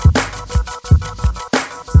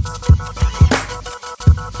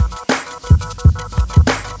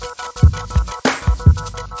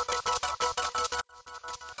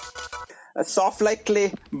like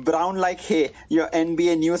clay, brown like hay, your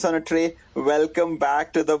NBA news on a tray. Welcome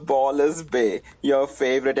back to the Ballers Bay, your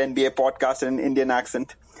favorite NBA podcast in an Indian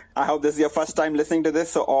accent. I hope this is your first time listening to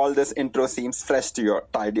this, so all this intro seems fresh to your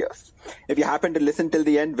tired ears. If you happen to listen till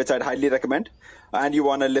the end, which I'd highly recommend, and you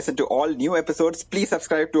want to listen to all new episodes, please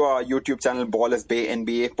subscribe to our YouTube channel, Ballers Bay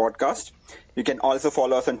NBA Podcast. You can also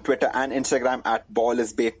follow us on Twitter and Instagram at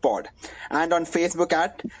Ballers Bay Pod, and on Facebook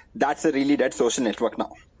at That's a Really Dead Social Network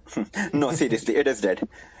Now. No, seriously, it is dead.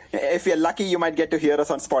 If you're lucky, you might get to hear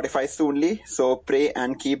us on Spotify soonly, so pray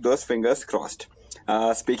and keep those fingers crossed.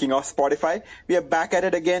 Speaking of Spotify, we are back at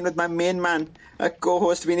it again with my main man,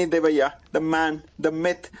 co-host Vinny Devaya, the man, the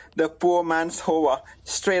myth, the poor man's Hova,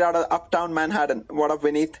 straight out of Uptown Manhattan. What up,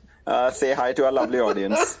 Vinith? Say hi to our lovely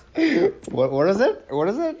audience. What is it? What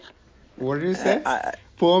is it? What did you say? I,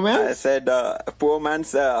 Poor I man's? said poor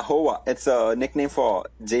man's Hova. It's a nickname for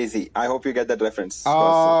Jay-Z. I hope you get that reference.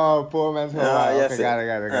 Oh, poor man's Hova. Okay, Yes, got it,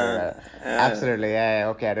 got it, got it, got it. Absolutely. Yeah,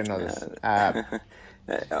 okay, I didn't know this.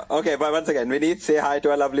 Okay, but once again, we need to say hi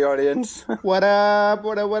to our lovely audience. What up?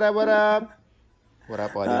 What up? What up? What up? What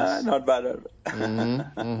up, audience? Not bad.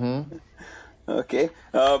 Mm-hmm. Mm-hmm. Okay,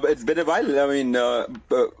 but it's been a while. I mean,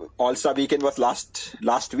 All-Star Weekend was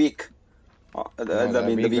last week. No, I the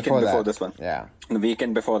mean, the week weekend before before that. this one. Yeah. The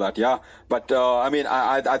weekend before that, yeah. But I mean,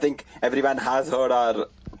 I think everyone has heard our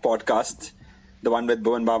podcast, the one with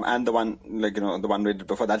Bowenbaum and the one the one we did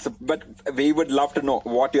before that. So, but we would love to know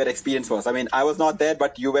what your experience was. I mean, I was not there,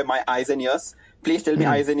 but you were my eyes and ears. Please tell me,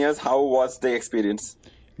 eyes and ears, how was the experience?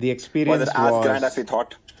 The Was it experience as grand as we was,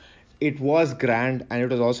 thought? it was grand and it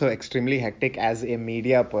was also extremely hectic as a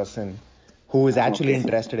media person who is actually Okay.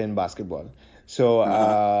 interested in basketball. So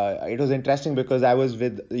Uh-huh. it was interesting because I was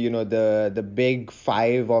with the big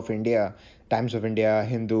five of India: Times of India,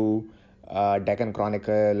 Hindu, Deccan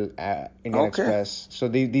Chronicle, Indian Okay. Express. So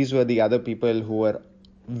these were the other people who were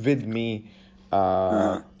with me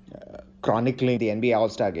Uh-huh. chronicling the NBA All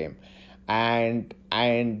Star Game, and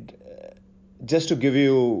just to give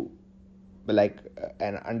you like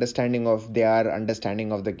an understanding of their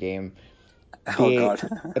understanding of the game, Oh God.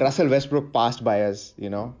 they Russell Westbrook passed by us,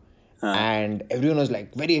 Uh, and everyone was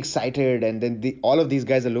like very excited, and then all of these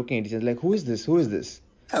guys are looking at each other like, who is this, who is this?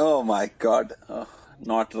 oh my God. Oh,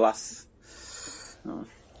 not Russ. Oh.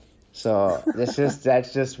 So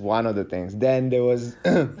that's just one of the things. Then there was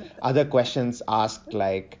other questions asked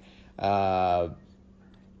like, uh,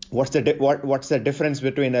 what's the difference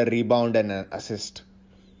between a rebound and an assist?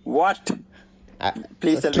 What? uh,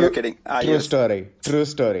 Please tell me you're true kidding. true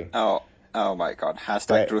story. Oh, oh my God. Hashtag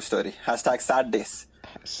Right. true story. Hashtag sad days.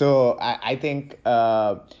 So I think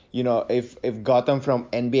if Gotham from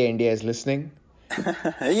NBA India is listening,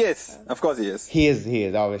 Yes, of course he is. he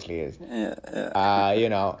is obviously is. Yeah,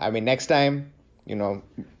 yeah. I mean, next time,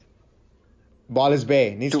 Ball is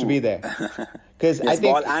Bay needs to Two. be there because I Yes,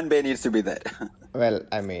 Ball think, and Bay needs to be there. well,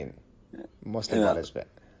 I mean, mostly Yeah. Ball is Bay.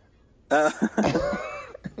 Uh,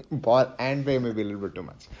 Ball and Bay may be a little bit too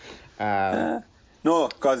much. Um, no,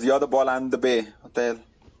 because you're the Ball and the Bay. What the hell?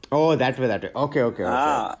 oh, that way. Okay.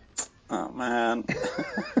 Ah, oh man.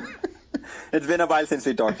 It's been a while since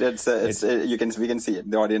we talked. It's It's we can see it.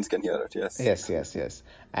 The audience can hear it. Yes. Yes.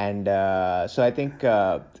 And so I think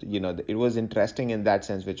it was interesting in that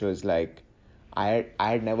sense, which was like I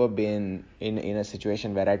had never been in a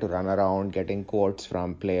situation where I had to run around getting quotes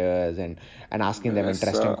from players and asking them Yes.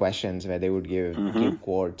 interesting questions where they would Mm-hmm. give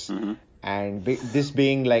quotes, Mm-hmm. and this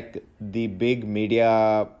being like the big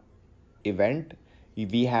media event,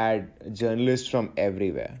 we had journalists from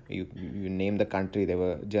everywhere. You name the country, there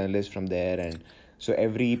were journalists from there, and so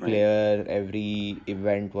every Right. player, every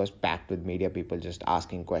event was packed with media people just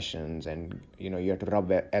asking questions, and you had to rub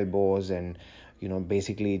elbows and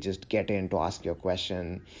basically just get in to ask your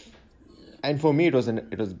question. And for me,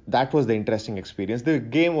 that was the interesting experience. The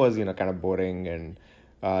game was kind of boring, and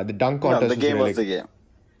the dunk Well, contest the was game was really the game.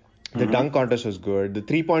 the Mm-hmm. dunk contest was good. The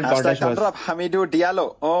 3 point Hashtag contest thunder was up Hamidou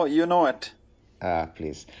Diallo. Oh, you know it.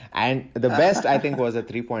 please. And the best I think was a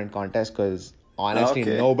 3 point contest because honestly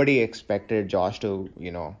Okay. nobody expected Josh to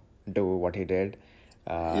do what he did.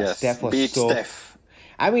 Yes. Steph was Beat so. Steph.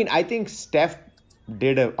 I mean, I think Steph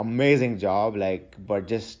did an amazing job, but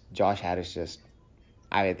just Josh Harris just.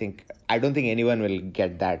 I don't think anyone will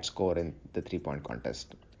get that score in the 3 point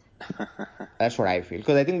contest. That's what I feel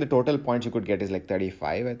because I think the total points you could get is like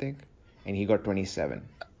 35, I think, and he got 27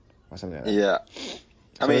 or something like that. Yeah.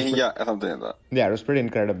 I So it was mean, yeah, something like that. yeah, it was pretty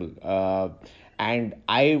incredible. And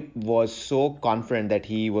I was so confident that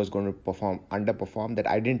he was going to underperform that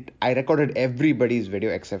I recorded everybody's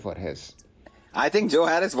video except for his. I think Joe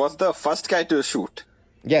Harris was the first guy to shoot.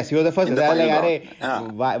 Yes, he was the first. in the They're final like,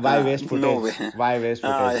 round. "Arey, why waste No way. footage? Why waste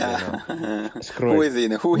footage? Yeah. Screw Who it. is he?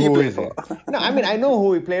 Who he Who play is for? he?" No, I mean, I know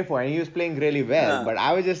who he played for, and he was playing really well. uh, But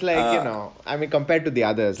I was just like, uh, I mean, compared to the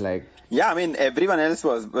others, like, yeah, I mean, everyone else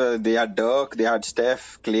was. They had Dirk, they had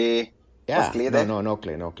Steph, Clay. Was yeah, Clay no, there? no, no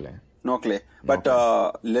Clay, no Clay, No Clay. no But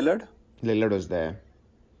Clay. Lillard? Lillard was there.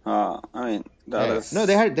 I mean, that Yeah, yeah. No,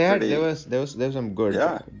 is pretty. there was some good,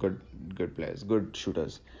 Yeah, good players, good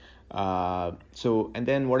shooters. So and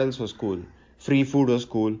then what else was cool? Free food was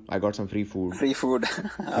cool. I got some free food. free food. Free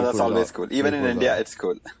That's food is always all. cool. Free Even in food is India, all it's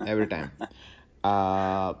cool. every time.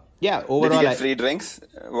 Yeah. Did you Overall, get I free drinks?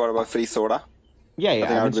 What uh, about free soda? yeah, I yeah.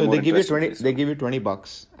 think I I mean, would be so more interested in free they soda. give you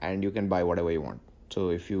 $20 and you can buy whatever you want. So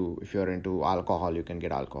if you're into alcohol, you can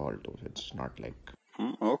get alcohol too. It's not like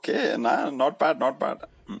Okay, nah, not bad, not bad.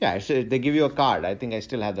 yeah. So they give you a card. I think I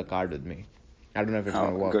still have the card with me. I don't know if it's Oh,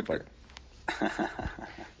 gonna work, good, good.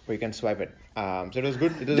 but you can swipe it. So it was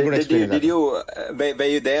good. It was a good experience. I Did thought. you were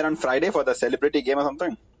you there on Friday for the celebrity game or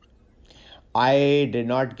something? I did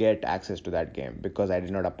not get access to that game because I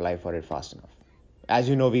did not apply for it fast enough. As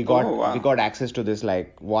you know, Oh we wow. got access to this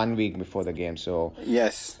like 1 week before the game. So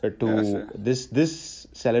Yes. Yes. to this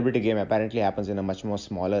celebrity game apparently happens in a much more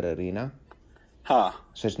smaller arena. Huh.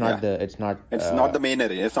 So Yeah. it's not It's not the main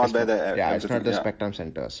area. It's not where the it's not everything. the Yeah. Spectrum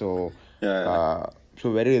Center. So Yeah. uh,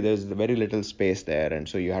 there's very little space there, and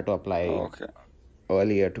so you had to apply Okay.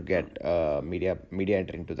 earlier to get media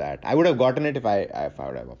entry into that. I would have gotten it if I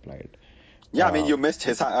would have applied. Yeah. I mean, Uh, you missed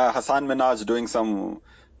Hassan Minaj doing some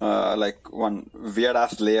like one weird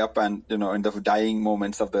ass layup and in the dying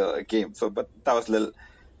moments of the game. So, but that was a little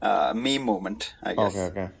meme moment, I Okay, guess.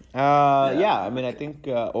 okay. Yeah. Yeah, I mean, I Okay. think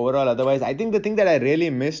overall, otherwise, I think the thing that I really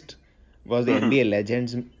missed was the Hmm. NBA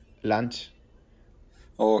Legends lunch,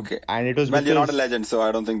 Okay. and it was Well, you're not a because legend, so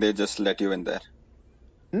I don't think they just let you in there.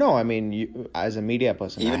 no, I mean, as a media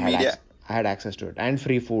person, Even media. I had access to it and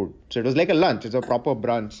free food, so it was like a lunch. It's a proper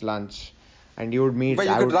brunch lunch, and you would meet. But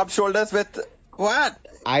you could rub shoulders with what?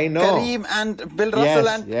 I know. Kareem and Bill Russell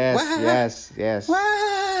Yes, and yes, what? yes, yes.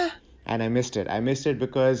 What? And I missed it. I missed it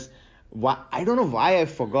because I don't know why I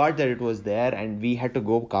forgot that it was there, and we had to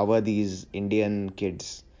go cover these Indian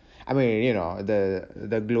kids. I mean,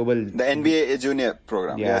 the global. The NBA junior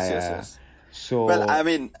program. Yeah, Yes, yeah, yes, yeah. yes. Well, I So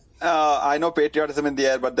mean, I know patriotism in the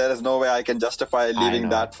air, but there is no way I can justify I leaving know,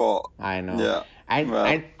 that for. I know, Yeah. and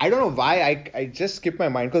Well, I don't know why I just skipped my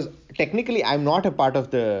mind because technically I'm not a part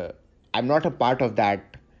of that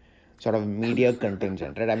sort of media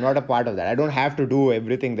contingent, right? I'm not a part of that. I don't have to do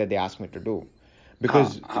everything that they ask me to do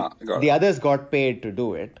because got the it. others got paid to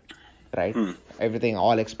do it, right? Hmm. Everything,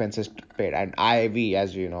 all expenses paid, and we,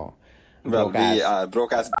 as you know, Well, broke we ass.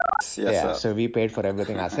 broke as yes, Yeah, sir. so we paid for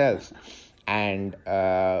everything ourselves, and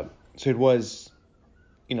so it was,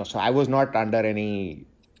 so I was not under any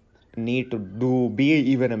need to be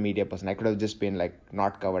even a media person. I could have just been like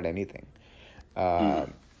not covered anything. Hmm. Uh,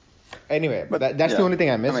 Anyway, But that's the yeah, only thing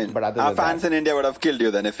I I missed. mean, But other our than fans that, in India would have killed you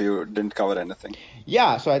then if you didn't cover anything.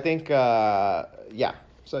 yeah. So I think, yeah.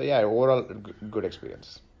 So yeah, overall good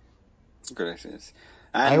experience. Good experience.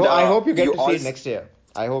 And I hope you get you to see it also, next year.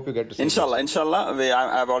 I hope you get to see it next inshallah, year.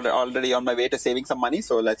 inshallah, I'm already on my way to saving some money.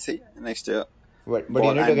 So let's see next year. But you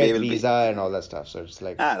Ball need to and Bay get will be. visa and all that stuff. So it's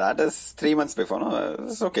like That is 3 months before. No,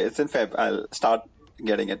 it's okay. It's in Feb. I'll start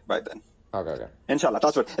getting it by then. okay, okay. Inshallah.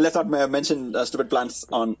 That's what. Let's not mention stupid plans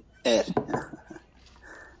on air.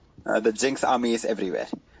 The Jinx army is everywhere.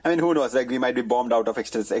 I mean, who knows? Like we might be bombed out of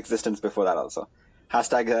existence before that also.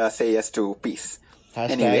 Hashtag say yes to peace. Hashtag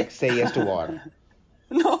Anyway, say yes to war.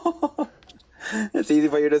 no, it's easy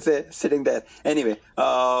for you to say sitting there. Anyway,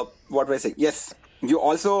 what was I saying? Yes, you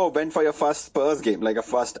also went for your first Spurs game, like a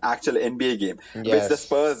first actual NBA game, which the Yes.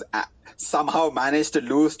 Spurs somehow managed to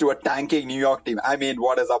lose to a tanking New York team. I mean,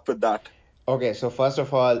 what is up with that? Okay, so first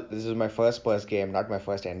of all, this is my first Spurs game, not my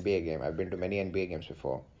first NBA game. I've been to many NBA games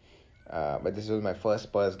before, but this was my first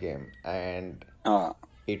Spurs game, and Uh,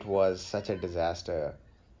 it was such a disaster.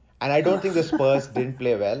 And I don't think the Spurs didn't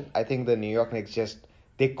play well. I think the New York Knicks just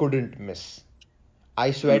they couldn't miss.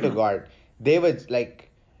 I swear to mhm. God, they were like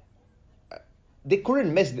they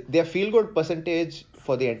couldn't miss. Their field goal percentage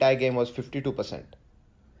for the entire game was 52%.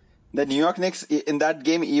 The New York Knicks in that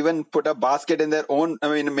game even put a basket in their own. I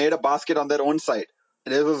mean, made a basket on their own side.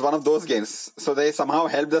 This was one of those games. So they somehow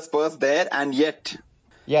helped the Spurs there, and yet,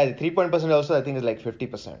 Yeah, the 3 point percent also I think is like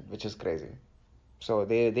 50%, which is crazy. So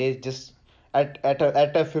they just at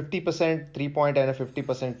a 50% 3 point and a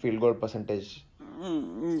 50% field goal percentage.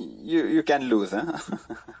 You can lose, huh?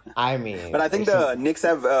 I But mean, I think the Knicks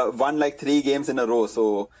have won like 3 games in a row,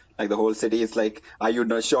 so like the whole city is like, are you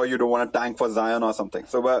not sure you don't want to tank for Zion or something?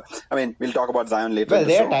 So, but I mean, we'll talk about Zion later in well, the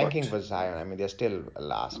they are show, tanking for Zion. I mean, they're still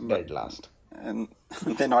last, but dead last. and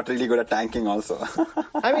they're not really good at tanking also.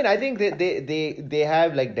 I mean, I think they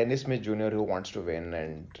have like Dennis Smith Jr. who wants to win,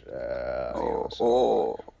 and Oh, so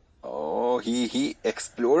oh, oh, he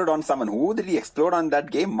exploded on someone. Who did he explode on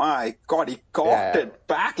that game? My God, he cocked yeah. it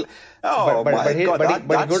back. Oh my God,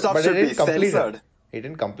 that stuff But he should be didn't complete it. censored. He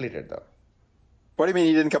didn't complete it though. What do you mean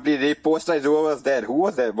he didn't complete it? He posterized whoever was there. Who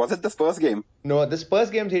was there? Was it the Spurs game? No, the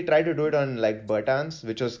Spurs games he tried to do it on like Bertans,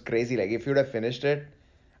 which was crazy. Like if you'd have finished it,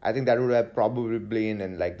 I think that would have probably been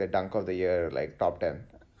in like the dunk of the year, like top 10.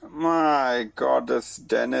 My God, this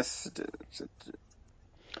Dennis.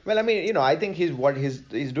 Well, I mean, I think he's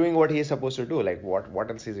doing what he's supposed to do. Like what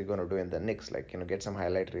else is he going to do in the Knicks? Like get some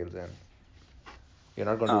highlight reels in. You're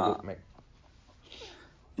not going to Uh, do like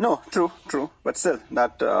no, true, true. But still,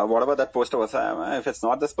 that whatever that poster was, if it's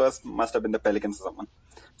not the Spurs, must have been the Pelicans or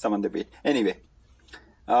someone they beat. Anyway,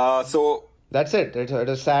 so that's it. It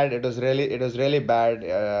was sad. It was really bad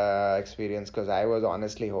experience because I was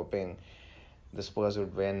honestly hoping the Spurs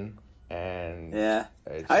would win, and yeah,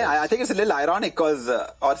 it I just think it's a little ironic because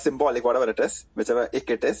or symbolic, whatever it is, whichever ick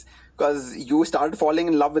it is, because you started falling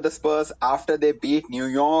in love with the Spurs after they beat New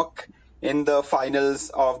York in the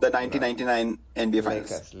finals of the no 1999 NBA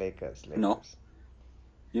Finals. Lakers. No,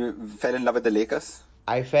 you fell in love with the Lakers.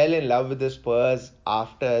 I fell in love with the Spurs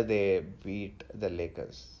after they beat the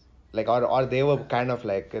Lakers. Like or they were kind of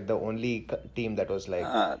like the only team that was like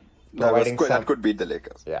Uh, providing that some. could beat the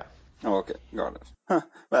Lakers. Yeah. Okay, got it. Huh.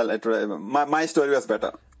 Well, my story was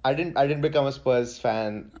better I didn't become a Spurs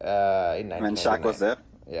fan in when Shaq was 1999. there.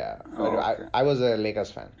 Yeah, but I Okay. I was a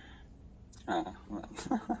Lakers fan. Well.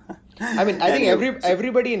 I think Anywho,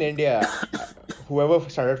 everybody in India, whoever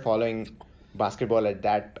started following basketball at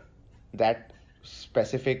that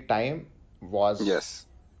specific time was yes,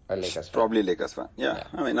 a Lakers fan. probably Lakers fan. Yeah, Yeah,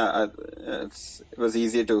 I mean, it was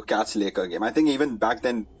easier to catch Laker game. I think even back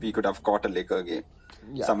then we could have caught a Laker game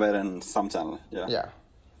yeah, somewhere in some channel. Yeah. yeah.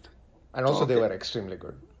 And also they Okay. were extremely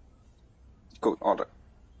good. Cool. All right.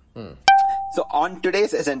 Hmm. So on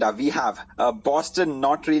today's agenda, we have Boston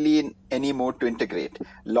not really in any mood to integrate,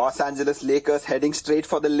 Los Angeles Lakers heading straight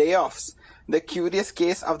for the layoffs, the curious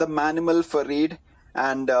case of the Manimal Farid,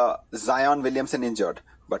 and Zion Williamson injured.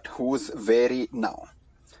 But who's wary now?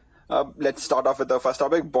 Let's start off with the first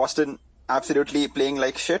topic. Boston absolutely playing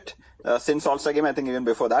like shit since All-Star game. I think even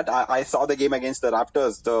before that, I saw the game against the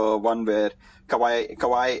Raptors, the one where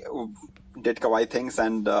Kawhi did Kawhi things,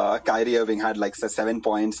 and Kyrie Irving had like 7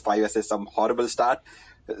 points, 5 assists, some horrible start.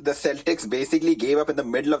 The Celtics basically gave up in the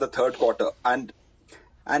middle of the third quarter, and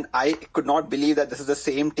I could not believe that this is the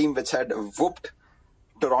same team which had whooped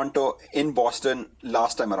Toronto in Boston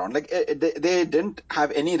last time around. Like they didn't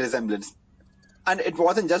have any resemblance, and it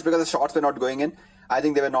wasn't just because the shots were not going in. I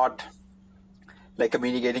think they were not like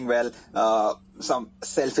communicating well. Some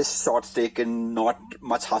selfish shots taken, not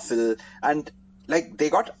much hustle, and like they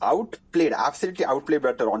got outplayed, absolutely outplayed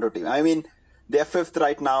by the Toronto team. I mean, they're fifth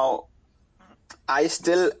right now. I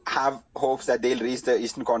still have hopes that they'll reach the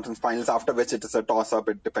Eastern Conference Finals, after which it is a toss up.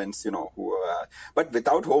 It depends, who. But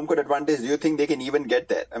without home court advantage, do you think they can even get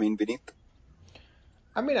there? I mean, beneath.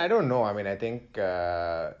 I don't know. I think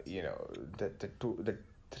the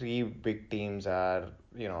three big teams are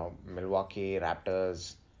Milwaukee,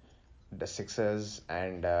 Raptors, the Sixers,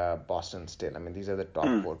 and Boston. Still, these are the top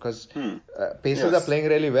Hmm. four because Hmm. Pacers are Yes, playing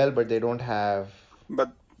really well, but they don't have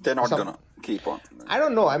but they're not some. gonna keep on. I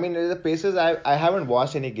don't know. The Pacers. I haven't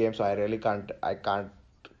watched any games, so I really can't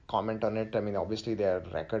comment on it. Obviously their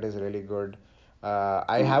record is really good.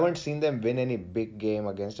 I Hmm. haven't seen them win any big game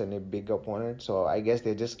against any big opponent, so I guess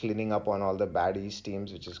they're just cleaning up on all the bad East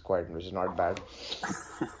teams, which is not bad.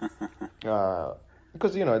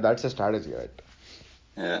 Because that's a strategy, right?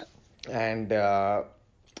 Yeah. And I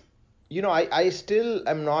still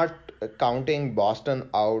am not counting Boston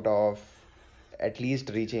out of at least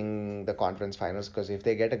reaching the conference finals because if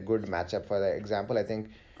they get a good matchup, for the example, I think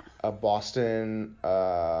a Boston,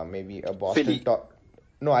 maybe a Boston Philly. top.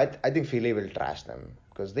 No, I think Philly will trash them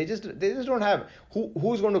because they just don't have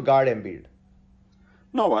who's going to guard Embiid.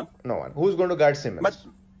 No one. No one. Who's going to guard But Simmons?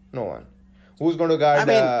 No one. Who's going to I guard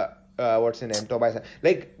mean, what's his name? Tobias.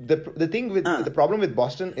 Like the thing with uh, the problem with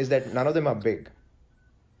Boston is that none of them are big,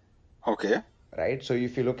 okay. right? So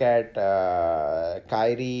if you look at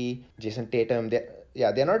Kyrie, Jason Tatum,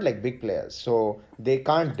 they're not like big players, so they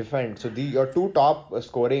can't defend. So your two top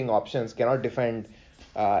scoring options cannot defend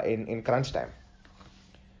in crunch time.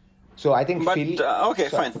 So I think But Philly. okay,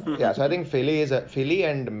 So fine. yeah, so I think Philly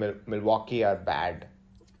and Milwaukee are bad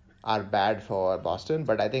for Boston,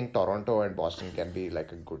 but I think Toronto and Boston can be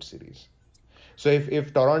like a good series. So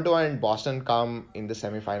if Toronto and Boston come in the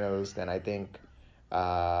semifinals, then I think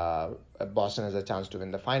Boston has a chance to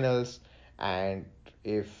win the finals. And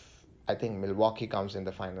if I think Milwaukee comes in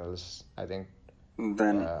the finals, I think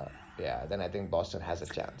Then then I think Boston has a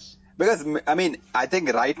chance. because I mean, I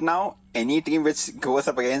think right now any team which goes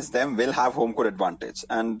up against them will have home court advantage.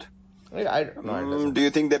 And Yeah, I no, it doesn't. do you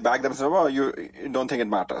think they back themselves, or you don't think it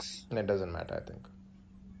matters? It doesn't matter. I think.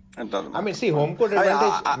 It doesn't I mean, matter. see, Fine. home court I mean,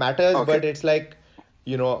 advantage matters, okay. but it's like,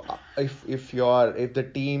 if the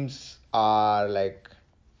teams are like,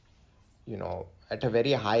 at a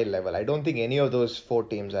very high level. I don't think any of those four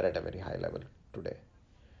teams are at a very high level today,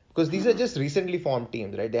 because these are Mhm. just recently formed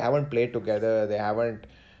teams, right? They haven't played together. They haven't,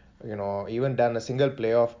 even done a single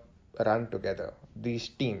playoff run together. These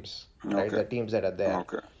teams, right? Okay. The teams that are there.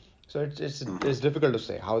 Okay. So it's Mhm. difficult to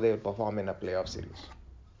say how they will perform in a playoff series.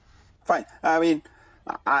 Fine. I mean,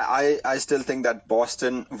 I still think that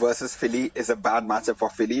Boston versus Philly is a bad matchup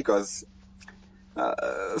for Philly because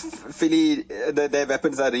Philly, their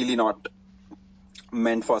weapons are really not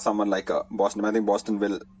meant for someone like Boston. I think Boston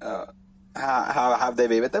will have their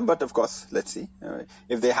way with them, but of course, let's see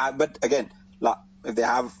if they have. But again, if they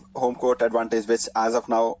have home court advantage, which as of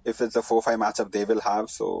now, if it's a 4-5 matchup, they will have.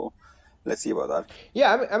 So let's see about that.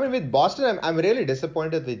 Yeah, I mean with Boston, I'm really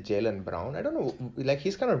disappointed with Jalen Brown. I don't know, like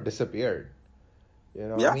he's kind of disappeared. I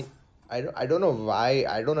Yeah. mean, I don't know why.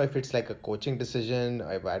 I don't know if it's like a coaching decision.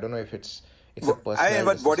 I don't know if it's a I personnel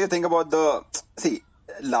but what do decision. you think about the see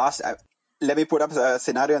last? Let me put up a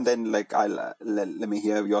scenario and then like I'll let me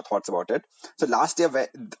hear your thoughts about it. So last year,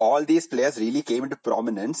 all these players really came into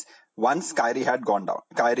prominence once Kyrie had gone down.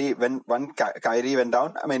 When Kyrie went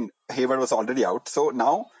down, I mean Hayward was already out. So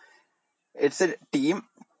now it's a team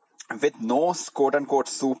with no quote unquote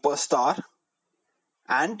superstar,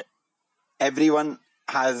 and everyone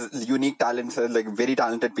has unique talents, like very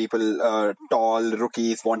talented people, tall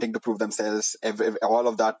rookies wanting to prove themselves, all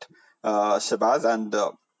of that shabazz, and a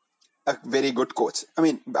very good coach. I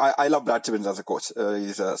mean, I love Brad Stevens as a coach.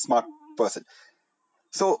 He's a smart person.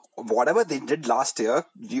 So whatever they did last year,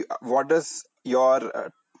 what is your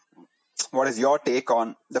take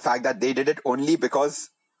on the fact that they did it only because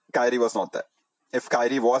Kyrie was not there? If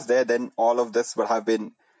Kyrie was there, then all of this would have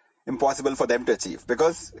been impossible for them to achieve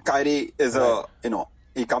because Kyrie is Right,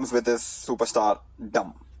 he comes with this superstar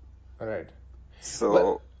dumb. right. Well,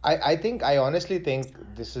 So I honestly think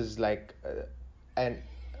this is like an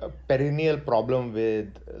a perennial problem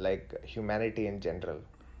with like humanity in general,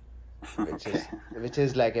 which okay, is which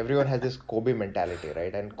is like everyone has this Kobe mentality,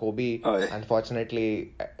 right? And Kobe, oh,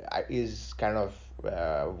 unfortunately, is kind of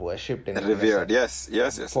worshipped in a revered. sense Yes,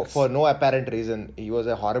 yes, yes, for yes. no apparent reason. He was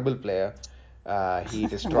a horrible player. He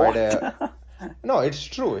destroyed What? a. No, it's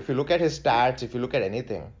true. If you look at his stats, if you look at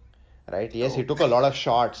anything, right? Yes, he took a Okay. lot of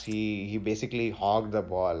shots. He basically hogged the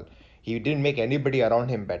ball. He didn't make anybody around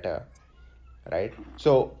him better, right?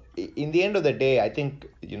 So in the end of the day, I think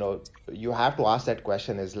you have to ask that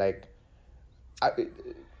question: is like, I,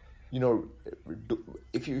 you know,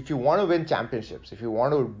 if you want to win championships, if you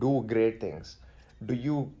want to do great things, do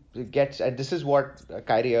you get? And this is what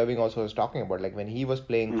Kyrie Irving also was talking about. Like when he was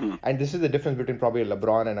playing, Mhm. and this is the difference between probably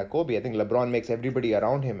LeBron and a Kobe. I think LeBron makes everybody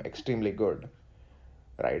around him extremely good,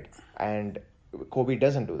 right? And Kobe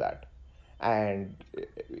doesn't do that, and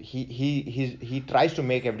he tries to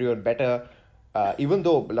make everyone better. Even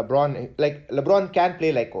though LeBron can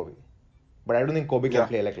play like Kobe, but I don't think Kobe can Yeah.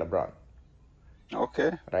 play like LeBron,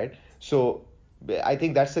 Okay. right? So I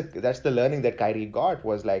think that's the learning that Kyrie got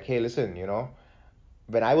was like, hey, listen,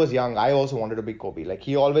 when I was young, I also wanted to be Kobe. Like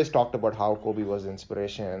he always talked about how Kobe was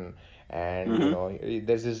inspiration, and Hmm.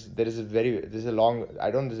 there's a long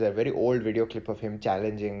I don't there's a very old video clip of him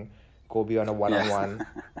challenging Kobe on a Yeah. one-on-one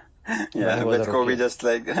when he Yeah. was a With Kobe, rookie. just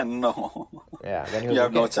like no, Yeah, when he you was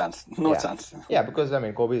have no rookie. chance. No Yeah, chance. yeah, because I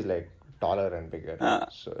mean Kobe is like taller and bigger, right? Uh,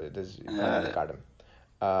 So it is you can't really uh, guard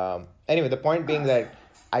him. Anyway, the point being that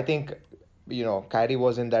I think Kyrie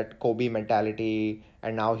was in that Kobe mentality,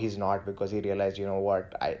 and now he's not because he realized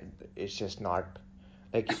what it's just not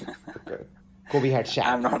like Kobe had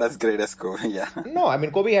I'm Shaq. not as great as Kobe. Yeah. No, I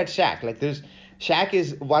mean Kobe had Shaq. Like there's Shaq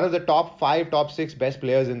is one of the top five, top six best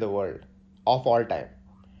players in the world of all time.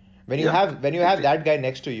 Yeah. When you have Agree. that guy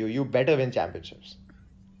next to you, you better win championships,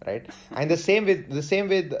 right? And the same with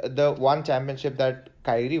the one championship that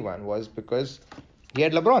Kyrie won was because he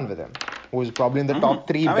had LeBron with him, who is probably in the Hmm. top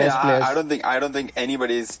three I mean, best I players. don't think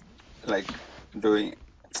anybody's like doing.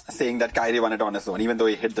 saying that Kyrie won it on his own, even though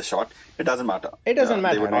he hit the shot. It doesn't matter. It doesn't Yeah, they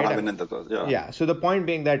matter, would not right? have I been mean, in the yeah. yeah. So the point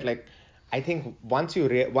being that, like, I think once he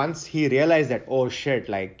realized that, oh shit,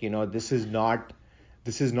 like, this is not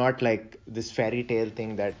like this fairy tale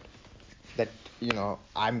thing that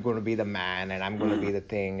I'm going to be the man and I'm going to be Mm. the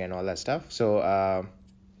thing and all that stuff. So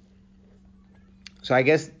I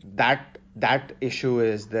guess that issue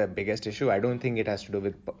is the biggest issue. I don't think it has to do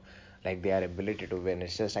with like their ability to win.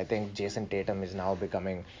 It's just I think Jason Tatum is now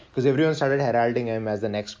becoming, because everyone started heralding him as the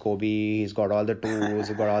next Kobe. He's got all the tools,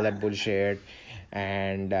 he's got all that bullshit,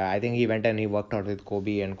 and I think he went and he worked out with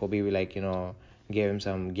Kobe, and Kobe like gave him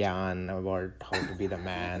some gyan about how to be the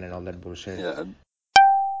man and all that bullshit. Yeah.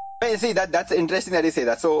 See that's interesting that you say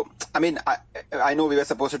that. So I mean, I know we were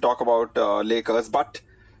supposed to talk about Lakers, but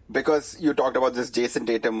because you talked about this Jason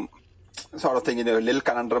Tatum sort of thing, little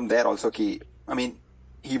conundrum there also. Key. I mean,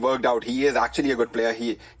 he worked out. He is actually a good player.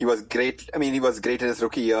 He was great. I mean, he was great in his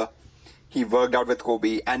rookie year. He worked out with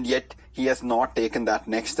Kobe, and yet he has not taken that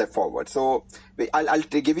next step forward. So I'll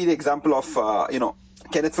give you the example of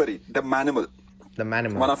Kenneth Farid, the manimal, The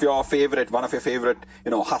manimal. one of your favorite,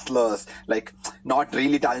 hustlers, like not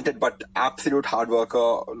really talented but absolute hard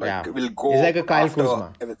worker, like Yeah. will He's like go a Kyle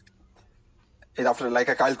Kuzma. after like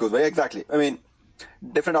a Kyle Kuzma. Exactly. I mean,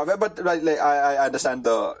 different of it, but like, I understand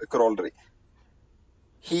the corollary.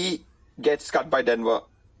 He gets cut by Denver,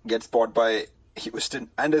 gets bought by Houston,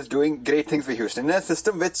 and is doing great things for Houston in a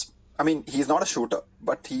system which, I mean, he's not a shooter,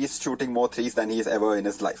 but he's shooting more threes than he's ever in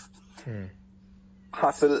his life. Hmm.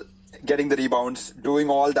 Hustle, getting the rebounds, doing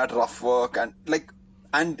all that rough work,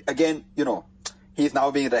 and again, he's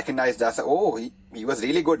now being recognized as, oh, he was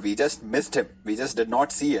really good. We just missed him. We just did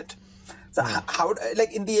not see it. So Hmm. how,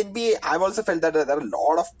 like in the NBA, I've also felt that there are a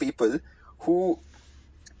lot of people who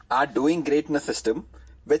are doing great in a system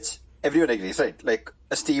which everyone agrees, right? Like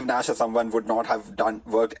a Steve Nash or someone would not have done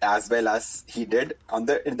worked as well as he did in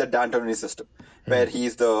the D'Antoni system, Hmm. where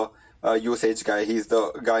he's the usage guy, he's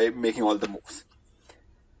the guy making all the moves.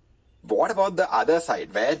 What about the other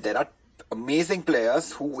side, where there are amazing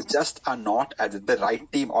players who just are not at the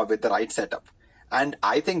right team or with the right setup? And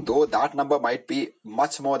I think though that number might be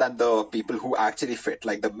much more than the people who actually fit.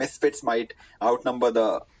 Like the misfits might outnumber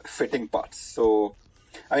the fitting parts. So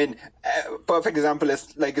I mean, perfect example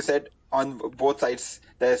is like you said on both sides.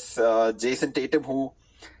 There's Jason Tatum, who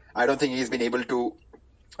I don't think he's been able to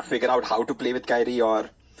figure out how to play with Kyrie or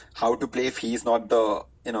how to play if he's not the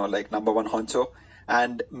like number one honcho.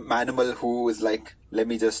 And Manimal, who is like, let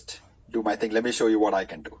me just do my thing. Let me show you what I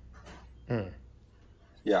can do. Hmm.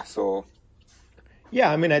 Yeah. So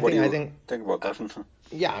Yeah, I mean, what do I you think, think about uh, that?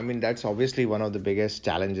 yeah, I mean, that's obviously one of the biggest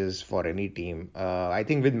challenges for any team. I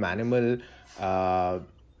think with Manimal,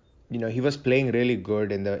 he was playing really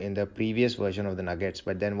good in the previous version of the Nuggets,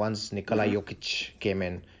 but then once Nikola Hmm. Jokic came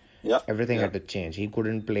in, Yeah. everything Yeah. had to change. He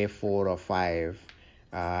couldn't play 4 or 5.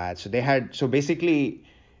 So basically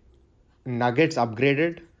Nuggets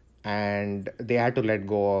upgraded and they had to let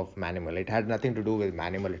go of Manimal. It had nothing to do with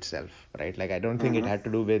Manimal itself, right? Like I don't think it Hmm. had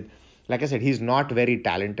to do with, like I said, he's not very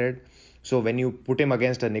talented. So when you put him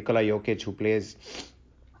against a Nikola Jokic who plays,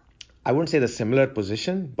 I wouldn't say the similar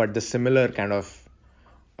position, but the similar kind of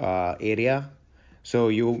area. So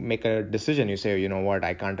you make a decision. You say, you know what,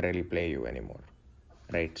 I can't really play you anymore,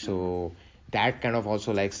 right? Hmm. So that kind of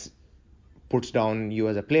also like puts down you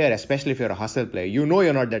as a player, especially if you're a hustle player. You know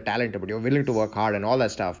you're not that talented, but you're willing to work hard and all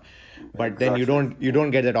that stuff. But then you Exactly.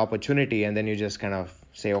 don't get that opportunity, and then you just kind of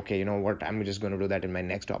say, okay, you know what, I'm just going to do that in my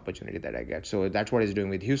next opportunity that I get. So that's what he's doing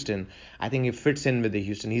with Houston. I think he fits in with the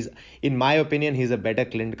Houston. In my opinion, he's a better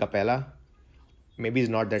Clint Capella. Maybe he's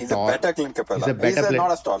not that He's a tall. better Clint He's a Capella. better Not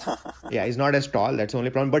player. as tall. Yeah, he's not as tall. That's the only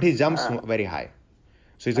problem. But he jumps Ah, very high.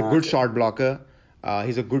 So he's a good okay. shot blocker.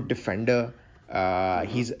 He's a good defender. Hmm.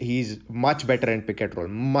 He's much better in pick and roll,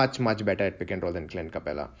 much better at pick and roll than Clint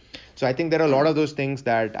Capella. So I think there are a lot Hmm. of those things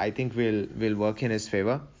that I think will work in his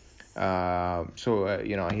favor.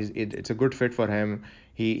 It's a good fit for him.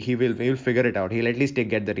 He'll figure it out. He'll at least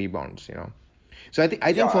get the rebounds. So I think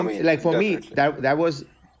Yeah, I for mean, like for me definitely. that was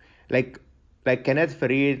like Kenneth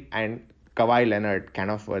Farid and Kawhi Leonard kind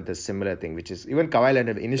of were the similar thing, which is even Kawhi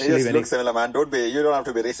Leonard They initially just when look he similar, man. You don't have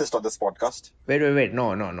to be racist on this podcast. wait,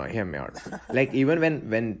 no, hear me out. Like even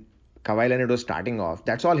when Kawhi Leonard was starting off,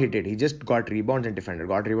 that's all he did. He just got rebounds and defended,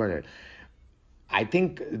 got rebounds. I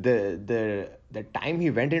think the time he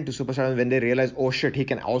went into Superstars when they realized, oh shit, he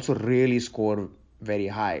can also really score very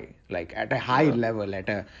high, like at a high Yeah. level, at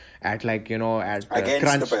like at Against the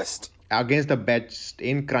crunch best. against the best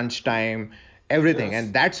in crunch time, everything, Yes.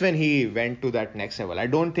 and that's when he went to that next level. I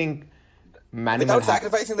don't think Manimal without had.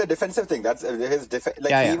 sacrificing the defensive thing. That's like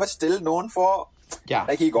Yeah, he yeah, was still known for, yeah,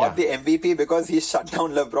 like, he got yeah, the MVP because he shut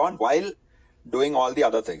down LeBron while doing all the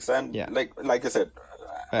other things. And yeah, like you said,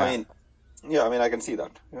 I yeah. mean, yeah, I mean, I can see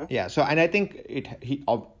that. Yeah, Yeah, so and I think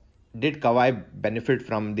did Kawhi benefit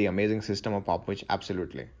from the amazing system of Popovich?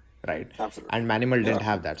 Absolutely, right. absolutely. And Manimal didn't Yeah.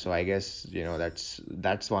 have that, so I guess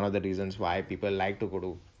that's one of the reasons why people like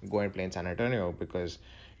to go and play in San Antonio, because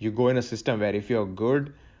you go in a system where if you're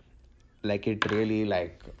good, it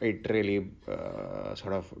really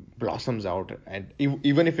sort of blossoms out, and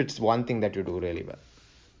even if it's one thing that you do really well.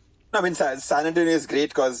 I mean, San Antonio is great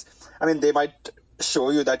because, I mean, they might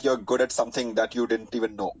show you that you're good at something that you didn't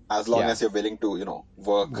even know, as long Yeah, as you're willing to,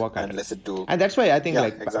 work work at and it. listen to. And that's why I think Yeah,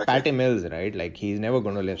 like exactly. Patty Mills, right? Like he's never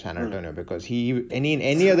going to leave San Hmm. Antonio because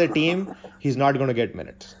any other team he's not going to get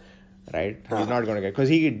minutes, right? He's Uh-huh. not going to get, because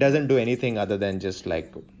he doesn't do anything other than just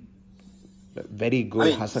like very I good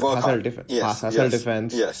mean, work hard. Yes, hustle yes,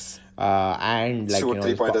 defense, yes. and like Shoot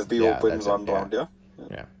three his pointers, be yeah, open, that's it. run Yeah, around. Yeah.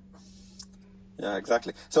 yeah. Yeah,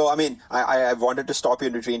 exactly. So, I mean, I wanted to stop you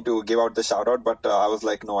in between to give out the shout out, but I was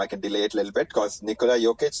like, no, I can delay it a little bit because Nikola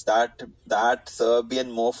Jokic, that Serbian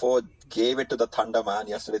mofo, gave it to the Thunder, man,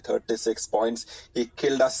 yesterday. 36 points. He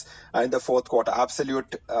killed us in the fourth quarter.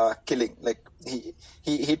 Absolute killing. Like,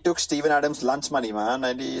 he took Steven Adams' lunch money, man,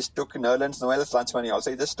 and he took Nerlens Noel's lunch money also.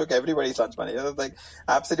 He just took everybody's lunch money. It was like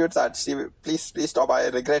absolute sad. Steve, please stop. I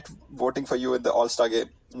regret voting for you in the All Star game,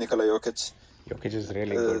 Nikola Jokic. Jokic is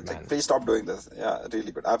really good, Like, man. please stop doing this. Yeah,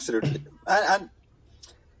 really good. Absolutely. And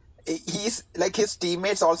he's like, his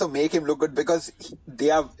teammates also make him look good because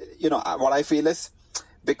they are, what I feel is,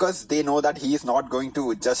 because they know that he is not going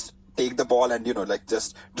to just take the ball and, like,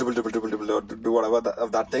 just dribble, or do whatever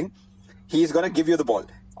of that thing. He's going to give you the ball.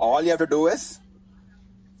 All you have to do is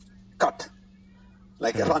cut,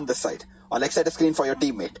 like, Hmm. run this side, or like set a screen for your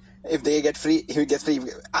teammate. If they get free, he gets free.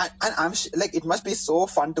 And like, it must be so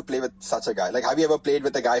fun to play with such a guy. Like, have you ever played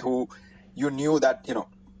with a guy who you knew that, he will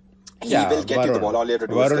Yeah, get you the ball. Varun. All you have to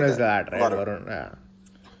do is Varun get is there. that, right? Varun. Varun. Yeah.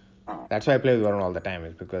 Uh, That's why I play with Varun all the time,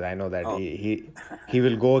 is because I know that oh, he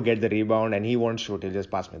will go get the rebound and he won't shoot. He'll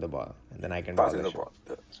just pass me the ball and then I can do pass all me the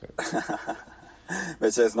the shit. ball. So,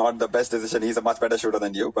 Which is not the best decision. He's a much better shooter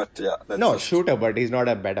than you, but yeah, that's no, just shooter, but he's not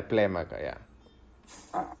a better playmaker.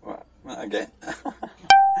 Yeah. again.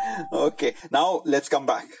 Okay, now let's come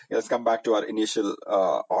back. Let's come back to our initial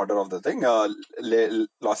order of the thing.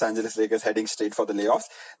 Los Angeles Lakers heading straight for the layoffs.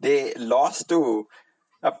 They lost to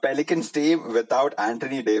a Pelicans team without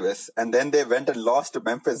Anthony Davis, and then they went and lost to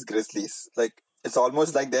Memphis Grizzlies. Like, it's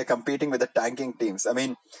almost like they're competing with the tanking teams. I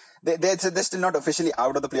mean, they're still not officially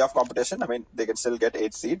out of the playoff competition. I mean, they can still get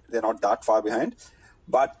 8th seed. They're not that far behind.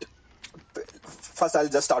 But first, I'll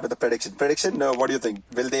just start with the prediction. Prediction. What do you think?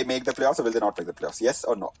 Will they make the playoffs or will they not make the playoffs? Yes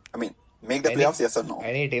or no? I mean, make the playoffs? Any Yes or no?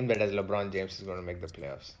 any team that has LeBron James is going to make the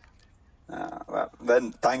playoffs. Well,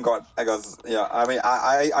 then thank God, because yeah, I mean,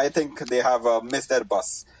 I think they have missed their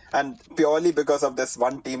bus, and purely because of this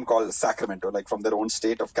one team called Sacramento, like from their own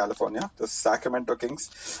state of California, the Sacramento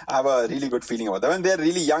Kings. I have a really good feeling about them, and they're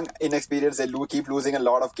really young, inexperienced. They keep losing a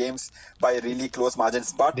lot of games by really close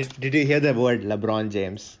margins, but Did you hear the word LeBron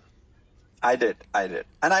James? I did,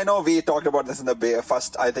 and I know we talked about this in the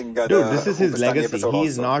first, I think, Dude, this the is his Hoopistani legacy. episode also.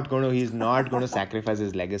 He's not going to sacrifice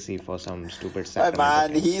his legacy for some stupid Sacramento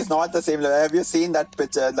Man, Kings. he's not the same level. Have you seen that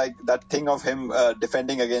picture, like that thing of him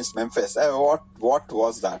defending against Memphis? What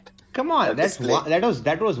was that Come on, display?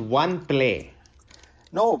 that was one play.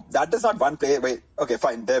 No, that is not one play. Wait, okay,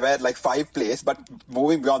 fine. There were like 5 plays, but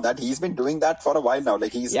moving beyond that, he's been doing that for a while now.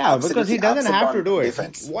 Like, he's Yeah, because he absolutely doesn't absent have to on do it.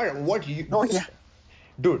 defense. What you No, yeah.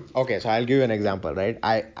 Dude, okay, so I'll give you an example, right?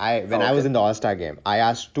 When Oh, I was okay. in the All-Star game, I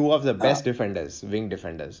asked two of the Uh, best defenders, wing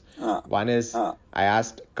defenders. uh, One is uh, I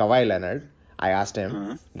asked Kawhi Leonard. I asked him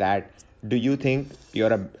mm, that, do you think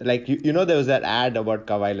you're a like there was that ad about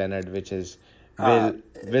Kawhi Leonard, which is, uh,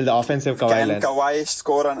 will the offensive Kawhi can Leonard Kawhi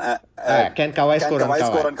score on? can Kawhi Can score on Kawhi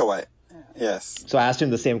score Kawhi? on Kawhi? Yes. So I asked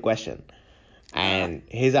him the same question, Uh, and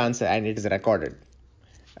his answer, and it is recorded.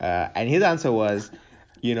 And his answer was,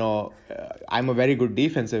 I'm a very good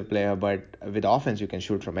defensive player, but with offense you can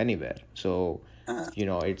shoot from anywhere. So, uh,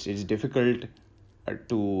 it's difficult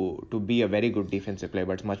to be a very good defensive player,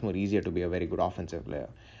 but it's much more easier to be a very good offensive player.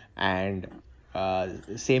 And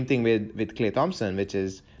same thing with Klay Thompson, which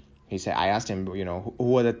is, he said, I asked him,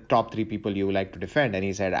 who are the top three people you like to defend, and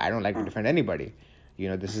he said, I don't like to uh. defend anybody.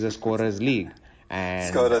 This is a scorers league,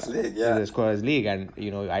 and Scorers league, this is yeah. a scorers league, and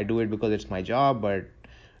I do it because it's my job, but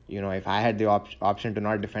if I had the option to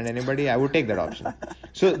not defend anybody, I would take that option.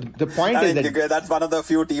 So the point I is mean, that, that's one of the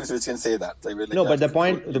few teams which can say that. Like, we're like, no, yeah, but the cool,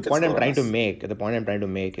 point you the can point I'm score on trying to us. make the point I'm trying to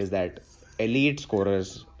make is that elite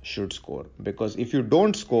scorers should score, because if you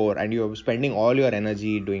don't score and you're spending all your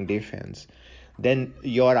energy doing defense, then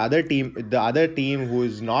the other team who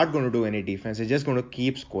is not going to do any defense is just going to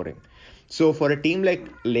keep scoring. So for a team like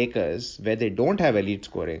Lakers, where they don't have elite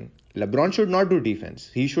scoring, LeBron should not do defense.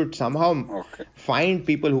 He should somehow Okay. find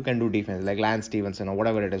people who can do defense, like Lance Stevenson or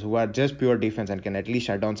whatever it is, who are just pure defense and can at least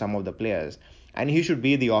shut down some of the players. And he should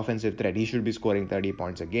be the offensive threat. He should be scoring 30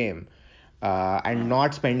 points a game, and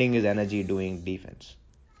not spending his energy doing defense.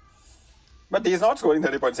 But he's not scoring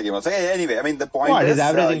 30 points a game. So anyway, I mean, the point What? He's is,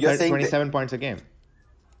 averaging you're saying that. 27 points a game.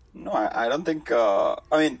 No, I don't think. I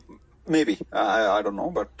mean, maybe. I don't know,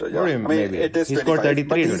 but What yeah. do you I mean, maybe? it is He scored 25,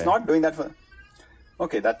 but 33 he's today. not doing that for.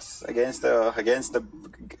 Okay, that's against the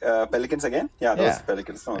Pelicans again. Yeah, those Yeah.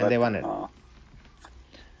 Pelicans. No, And they that. won it.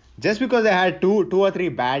 Just because they had two or three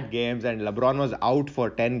bad games and LeBron was out for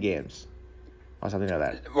 10 games or something like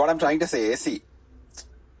that. What I'm trying to say is, see,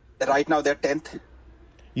 right now they're 10th.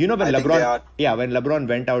 You know when I think they LeBron, are. yeah, when LeBron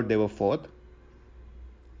went out, they were fourth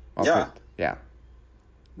or Yeah, fifth. Yeah.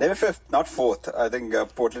 they were fifth, not fourth. I think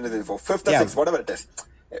Portland is in fourth, fifth or Yeah. sixth, whatever it is.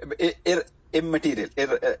 Immaterial.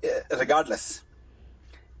 Regardless,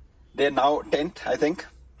 they're now 10th, I think,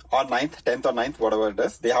 or ninth, 10th or ninth, whatever it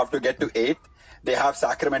is. They have to get to 8th. They have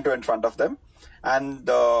Sacramento in front of them. And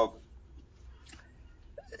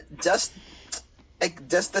just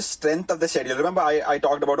just the strength of the schedule. Remember, I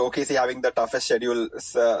talked about OKC having the toughest schedule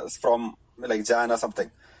from like Jan or something.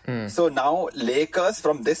 Mm. So now Lakers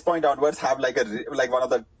from this point onwards have like one of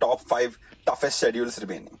the top 5 toughest schedules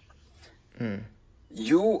remaining. Mm.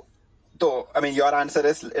 You, though, I mean, your answer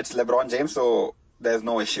is it's LeBron James, so there's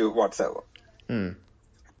no issue whatsoever. Mm.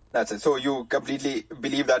 That's it. So you completely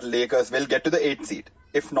believe that Lakers will get to the 8th seed,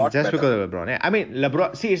 if not Just better. because of LeBron. Yeah. I mean,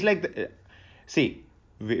 LeBron, see, it's like, see,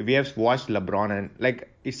 we have watched LeBron and like,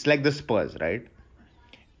 it's like the Spurs, right?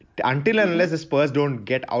 Until and Mm-hmm. unless the Spurs don't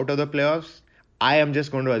get out of the playoffs, I am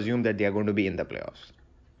just going to assume that they are going to be in the playoffs.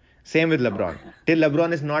 Same with LeBron. Okay. Till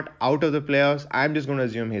LeBron is not out of the playoffs, I'm just going to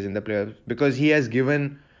assume he's in the playoffs, because he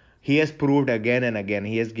has proved again and again,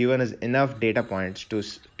 he has given us enough data points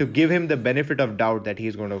to give him the benefit of doubt that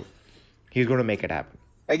he's going to make it happen.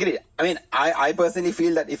 Agree. I mean, I personally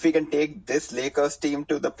feel that if we can take this Lakers team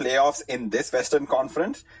to the playoffs in this Western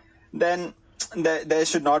Conference, then there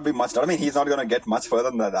should not be much doubt. I mean, he's not going to get much further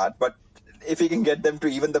than that, but if he can get them to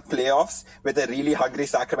even the playoffs with a really hungry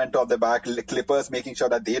Sacramento of the back, Clippers making sure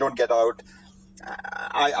that they don't get out,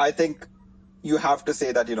 I think you have to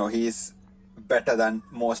say that he's better than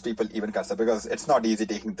most people even consider, because it's not easy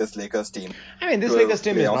taking this Lakers team I mean, this to Lakers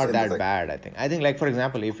team is playoffs not in this that way. bad. I think like, for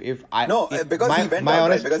example, if I No, because he went my out, right?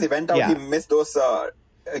 honest, Because he went out, he yeah, missed those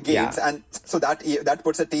games, yeah, and so that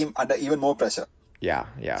puts a team under even more pressure. yeah,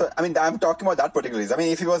 yeah, So I mean, I'm talking about that particular reason. I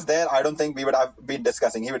mean, if he was there, I don't think we would have been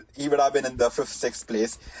discussing. He would have been in the fifth, sixth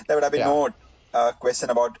place. There would have been yeah, no question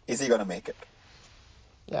about is he going to make it.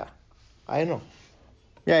 yeah. I know.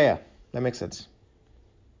 Yeah, yeah, that makes sense.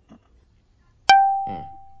 Hmm.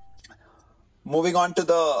 Moving on to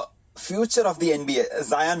the future of the NBA,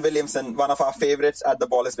 Zion Williamson, one of our favorites at the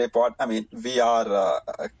Ball is Bay pod. I mean, we are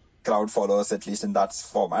crowd followers, at least in that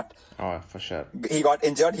format. Oh, for sure. He got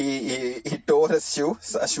injured. He tore his shoe.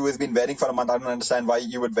 A shoe he's been wearing for a month. I don't understand why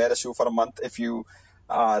you would wear a shoe for a month if you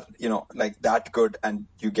are like that good and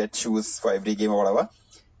you get shoes for every game or whatever.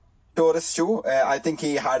 Tore his shoe. I think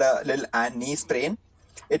he had a little knee sprain.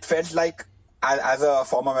 It felt like, as a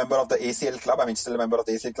former member of the ACL club, I mean, still a member of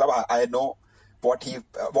the ACL club, I know what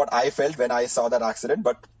I felt when I saw that accident.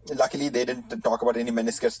 But luckily, they didn't talk about any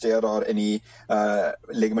meniscus tear or any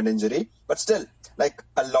ligament injury. But still, like,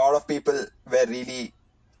 a lot of people were really,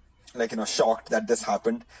 like, shocked that this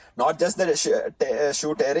happened. Not just the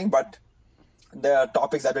shoe tearing, but the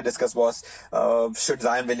topics that we discussed was, should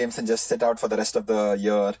Zion Williamson just sit out for the rest of the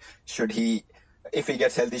year? Should he, if he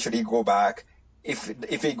gets healthy, should he go back?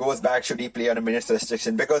 If he goes back, should he play on a minutes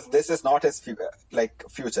restriction? Because this is not his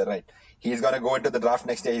future, right? He's going to go into the draft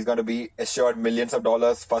next year. He's going to be assured millions of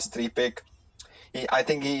dollars, first 3 pick. I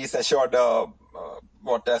think he's assured some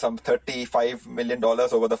 $35 million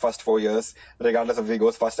over the first 4 years, regardless of if he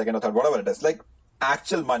goes first, second, or third, whatever it is. Like,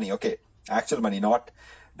 actual money, okay, actual money, not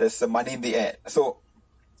this money in the air. So,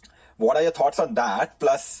 what are your thoughts on that?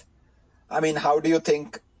 Plus, I mean, how do you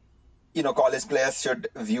think college players should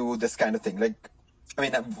view this kind of thing? Like, I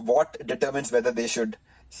mean, what determines whether they should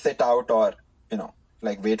sit out or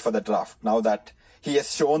like wait for the draft? Now that he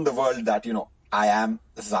has shown the world that I am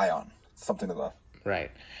Zion, something like that.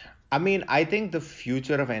 Right. I mean, I think the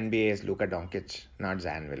future of NBA is Luka Doncic, not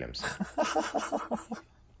Zion Williamson.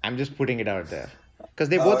 I'm just putting it out there. because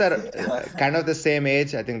they both are Okay. kind of the same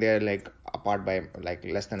age. I think they're like apart by like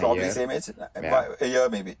less than a Probably year. same age, Yeah. by a year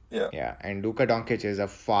maybe. Yeah. Yeah, and Luka Doncic is a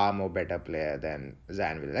far more better player than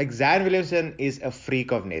Zion Williamson. Like Zion Williamson is a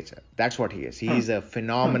freak of nature. That's what he is. Hmm. He's a Hmm.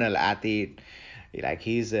 phenomenal athlete. Like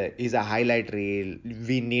he's a highlight reel.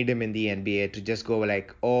 We need him in the NBA to just go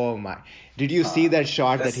like, oh my! Did you see that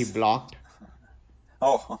shot that he This. blocked?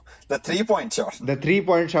 Oh, the 3-point shot. The 3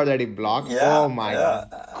 point shot that he blocked. Yeah, Oh my yeah.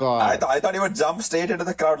 God! I thought he would jump straight into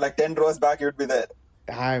the crowd, like 10 rows back. He would be there.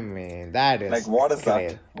 I mean, that Like, is what is that?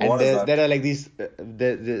 crazy. And What is there that? are like these,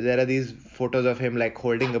 there are these photos of him like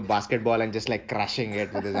holding a basketball and just like crushing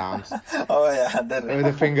it with his arms, Oh yeah, then with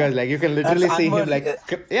the fingers. Like you can that's literally see him unworldly. like,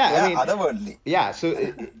 yeah. I Yeah, mean, otherworldly. yeah.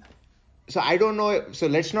 So I don't know. So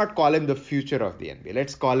let's not call him the future of the NBA.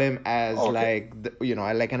 Let's call him as Okay. like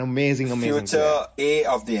like an amazing, amazing player. Future A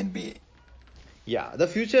of the NBA. Yeah, the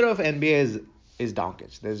future of NBA is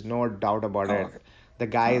Doncic. There's no doubt about Oh, it. okay. The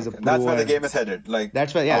guy is a Okay. That's where the game proven. is headed. Like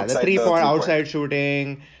That's why, yeah, the outside three the point 3-point. outside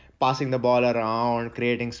shooting, passing the ball around,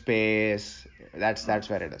 creating space. That's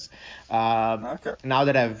where it is. Okay. Now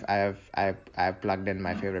that I've plugged in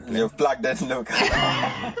my favorite player. You've plugged in Luca.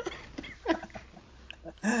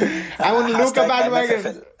 I'm on Luka Hashtag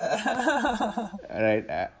bandwagon. MFFL.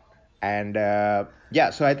 Right, and yeah,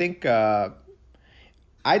 so I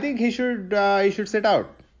think he should sit out.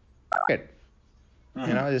 It.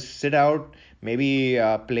 Just sit out. Maybe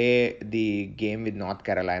play the game with North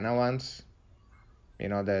Carolina once.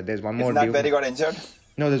 There's one more Isn't that where due. he got injured?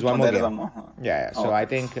 No, there's one Oh, more there is game. one more. Huh. Yeah, yeah. So I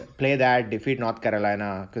Okay. think play that, defeat North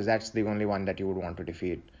Carolina, because that's the only one that you would want to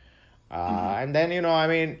defeat. And then I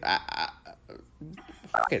mean,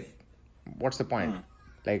 fuck it. What's the point? Hmm.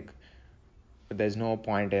 Like, there's no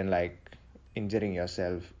point in like injuring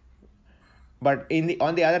yourself. But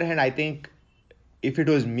on the other hand, I think if it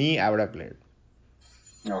was me, I would have played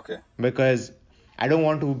Okay. because I don't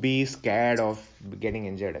want to be scared of getting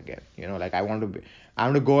injured again. Like I want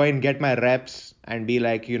to go and get my reps and be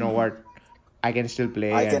like, you know what, I can still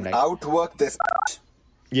play I and can like, outwork this.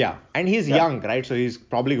 yeah. And he's Yeah. young, right? So he's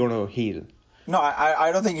probably going to heal. No,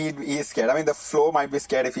 I don't think he's scared. I mean, the flow might be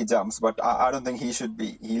scared if he jumps, but I don't think he should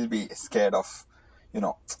be. He'll be scared of, you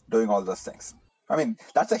know, doing all those things. I mean,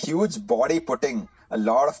 that's a huge body putting a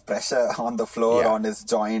lot of pressure on the floor, Yeah. on his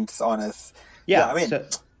joints, on his. Yeah, I Yeah. mean, So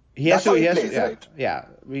he has that's to, how he he has to, plays, yeah. right? Yeah.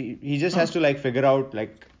 He just has Hmm. to like figure out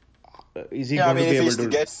like, is he Yeah, I going to mean, be if he able to,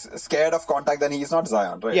 gets scared of contact, then he's not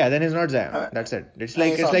Zion, right? yeah, then he's not Zion. I mean, That's it. It's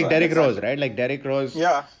like, he's it's not like Zion, Derrick Rose, exactly. right? Like Derrick Rose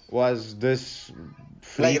Yeah, was this like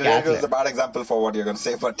freak Derrick is a athlete. bad example for what you're going to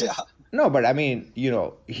say, but yeah, No, but I mean, I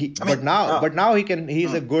mean, but now he's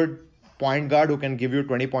hmm. a good point guard who can give you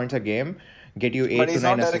 20 points a game, get you But 8 to he's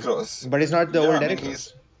 9 not Derrick assists, Rose. but he's not the Yeah, old I mean, Derrick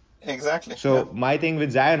he's Rose. exactly, yeah, So my thing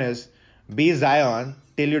with Zion is be Zion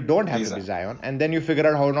till you don't have to be Visa. Zion, and then you figure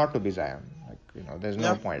out how not to be Zion. Like, there's no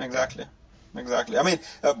Yeah, point. Yeah. exactly. Exactly. I mean,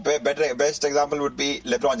 a best example would be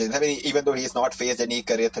LeBron James. I mean, even though he's not faced any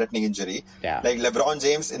career-threatening injury, Yeah. like LeBron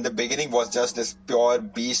James in the beginning was just this pure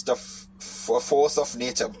beast of force of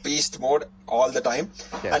nature, beast mode all the time.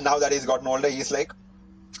 And Yes. now that he's gotten older, he's like,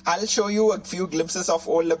 I'll show you a few glimpses of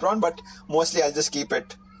old LeBron, but mostly I'll just keep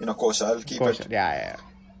it, kosher. I'll keep Course. it. Yeah, yeah.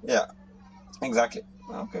 Yeah, exactly.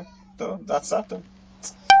 Okay, so that's that. Then.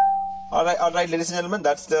 All right, ladies and gentlemen,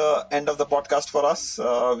 that's the end of the podcast for us.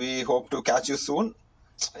 We hope to catch you soon.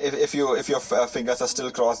 If your fingers are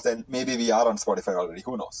still crossed, then maybe we are on Spotify already.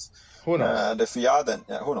 Who knows? Who knows? And if we are, then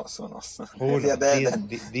yeah, who knows? Who knows? Who If we are knows? there,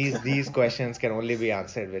 then These questions can only be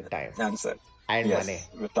answered with time answer. and money. Yes,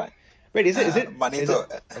 with time. Wait, is Manito,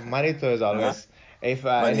 it Manito is uh, always if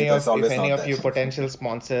Manito is if always any not of there. you potential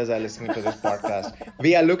sponsors are listening to this podcast,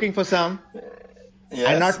 we are looking for some and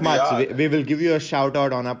Yes, not we much. are. We will give you a shout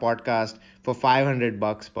out on our podcast for $500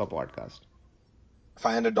 per podcast.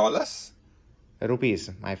 $500 Rupees,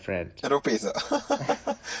 my friend. rupees. Done,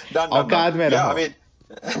 done, done. औकात में Yeah, I रहो. mean,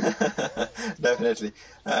 definitely.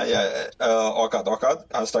 Yeah, Orkad,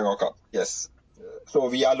 hashtag Orkad. Yes. So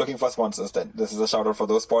we are looking for sponsors then. This is a shout out for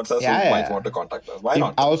those sponsors Yeah, who yeah, might want yeah. to contact us. Why If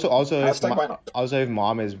not? also if Hashtag why not? also if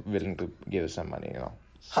mom is willing to give us some money.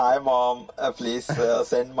 Hi mom, please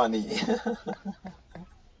send money.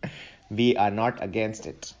 We are not against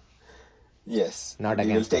it. Yes, Not we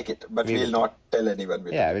will against take it. it, but We we'll will take. not tell anyone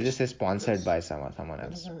we're Yeah, doing we'll it. just say sponsored Yes. by someone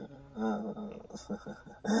else.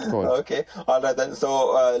 Cool. Okay, all right then.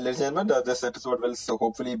 So, ladies and gentlemen, this episode will so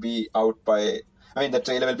hopefully be out by. I mean, the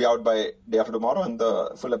trailer will be out by day after tomorrow, and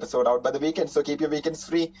the full episode out by the weekend. So keep your weekends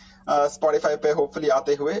free. Spotify पे hopefully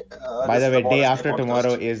आते हुए. By This the is the way, Ball day is Bay after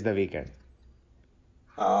tomorrow podcast. is the weekend.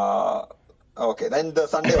 Uh, Okay, then the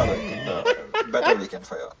Sunday wala weekend, the better weekend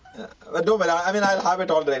for you. Yeah. But don't worry. I mean, I'll have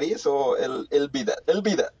it all ready, so it'll be there. It'll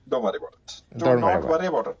be there. Don't worry about it. Do Don't worry not about worry it.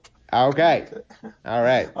 about it. Okay. Okay. All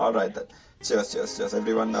right. All right then. Cheers, cheers, cheers.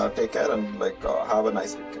 Everyone, take care and have a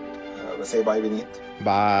nice weekend. Say bye, Vineet.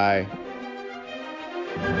 Bye.